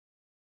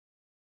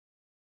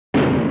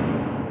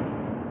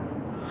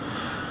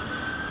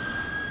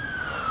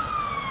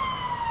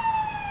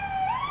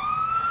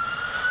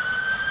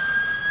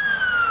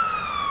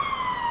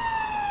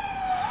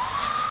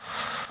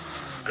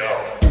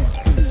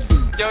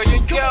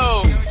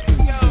yo,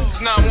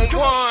 it's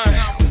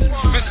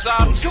 911, Miss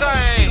I'm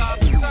saying,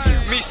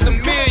 me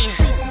some million,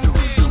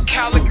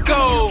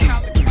 Calico,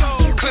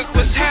 click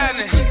what's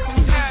happening,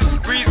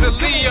 Breeze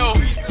Leo,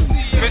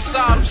 Miss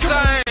I'm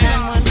saying.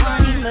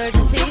 911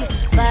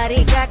 emergency,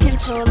 body got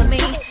control of me,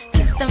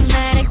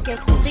 systematic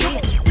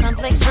ecstasy,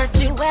 complex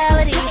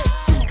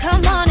virtuality,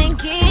 come on and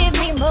give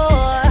me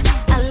more,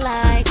 I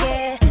like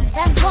it,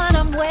 that's what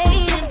I'm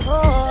waiting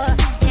for,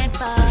 can't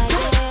fight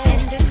it,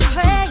 and it's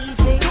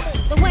crazy,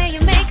 the way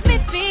you make me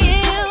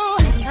feel,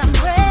 and I'm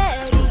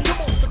ready,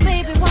 so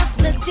baby what's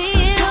the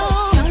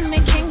deal, tell me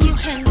can you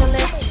handle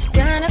it,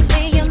 gotta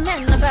be a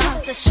man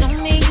about this, show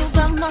me you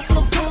got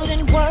muscle, put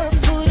in work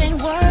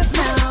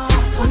now,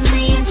 put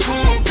me in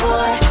check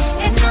boy,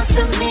 and I'll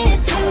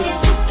submit to you,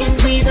 you can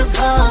be the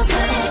boss,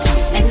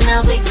 and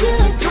I'll be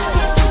good to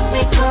you,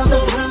 make all the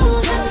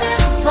rules and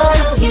I'll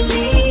follow your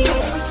lead,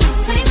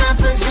 play my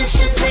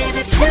position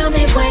baby, tell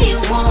me where you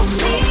want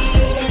me,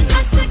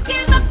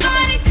 investigate my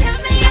body, tell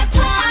me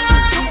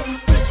apart,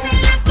 push me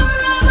like a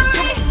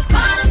robbery,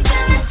 bottom to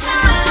the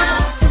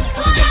top,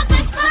 put up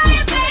this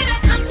fire baby,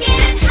 I'm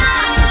getting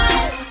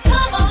hot,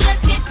 come on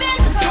let's get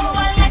physical,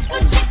 I like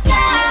what you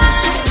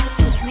got,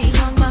 push me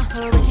on my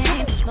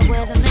hurricane, my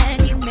weatherman,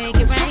 you make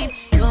it rain,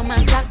 you're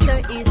my doctor,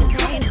 easy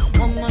pain,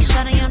 one more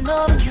shot of your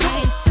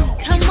Novocaine,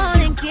 come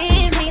on and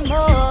give me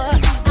more,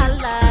 I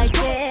like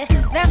it,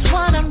 that's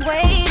what I'm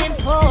waiting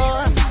for,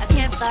 I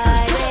can't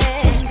fight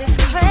it, and it's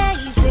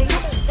crazy,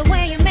 the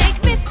way you make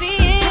me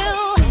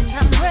feel, and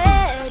I'm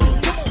ready,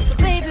 so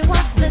baby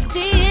what's the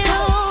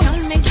deal, tell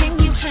me can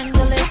you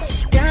handle it,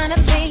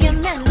 gotta be a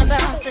man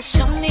about this,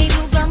 show me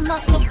you got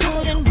muscle,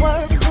 put in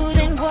work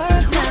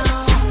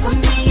now, put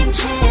me in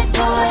check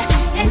boy,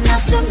 and I'll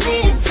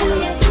submit to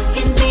you, you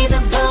can be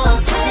the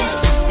boss,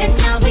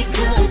 and I'll be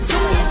good to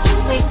you,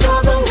 make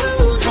all the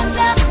rules and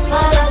I'll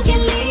follow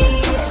your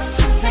lead,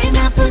 play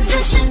my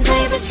position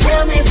baby,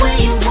 tell me where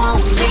you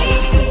want me,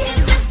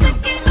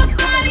 investigate my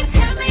body,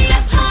 tell me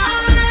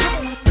apart,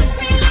 push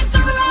me like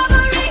a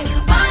robbery,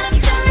 bottom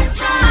to the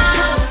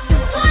top,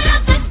 put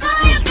up this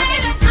fire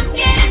baby, I'm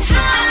getting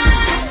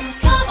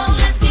hot, come on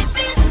let's get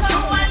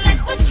physical, I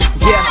like what you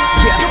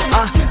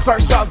got.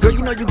 First off, girl,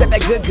 you know you got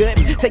that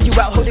good. Take you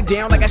out, hold it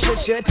down like I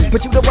should.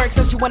 Put you to work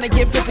since you wanna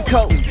get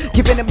physical.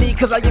 Give in to me,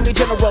 cause I am your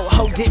general.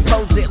 Hold it,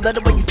 pose it, let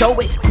the way you throw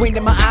it. Queen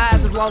in my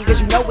eyes, as long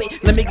as you know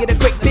it. Let me get a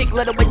quick pick,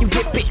 let the way you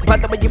get picked. By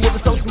the way you move it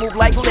so smooth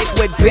like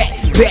liquid.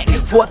 Back,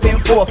 forth and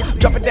forth.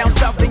 Drop it down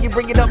south, then you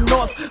bring it up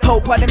north.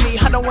 Whole part of me,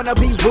 I don't wanna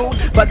be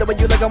rude. By the way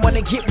you look, I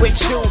wanna get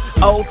with you.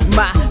 Oh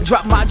my,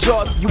 drop my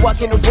jaws. You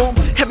walk in the room,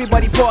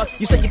 everybody pause.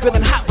 You say you're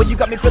feeling hot, but you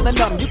got me feeling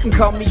numb. You can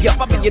call me up,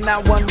 I'll be your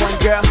 911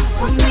 girl.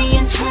 Put me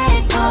in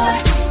check boy,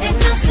 and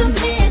I'll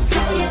submit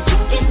to you,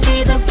 you can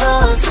be the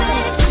boss,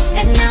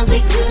 and I'll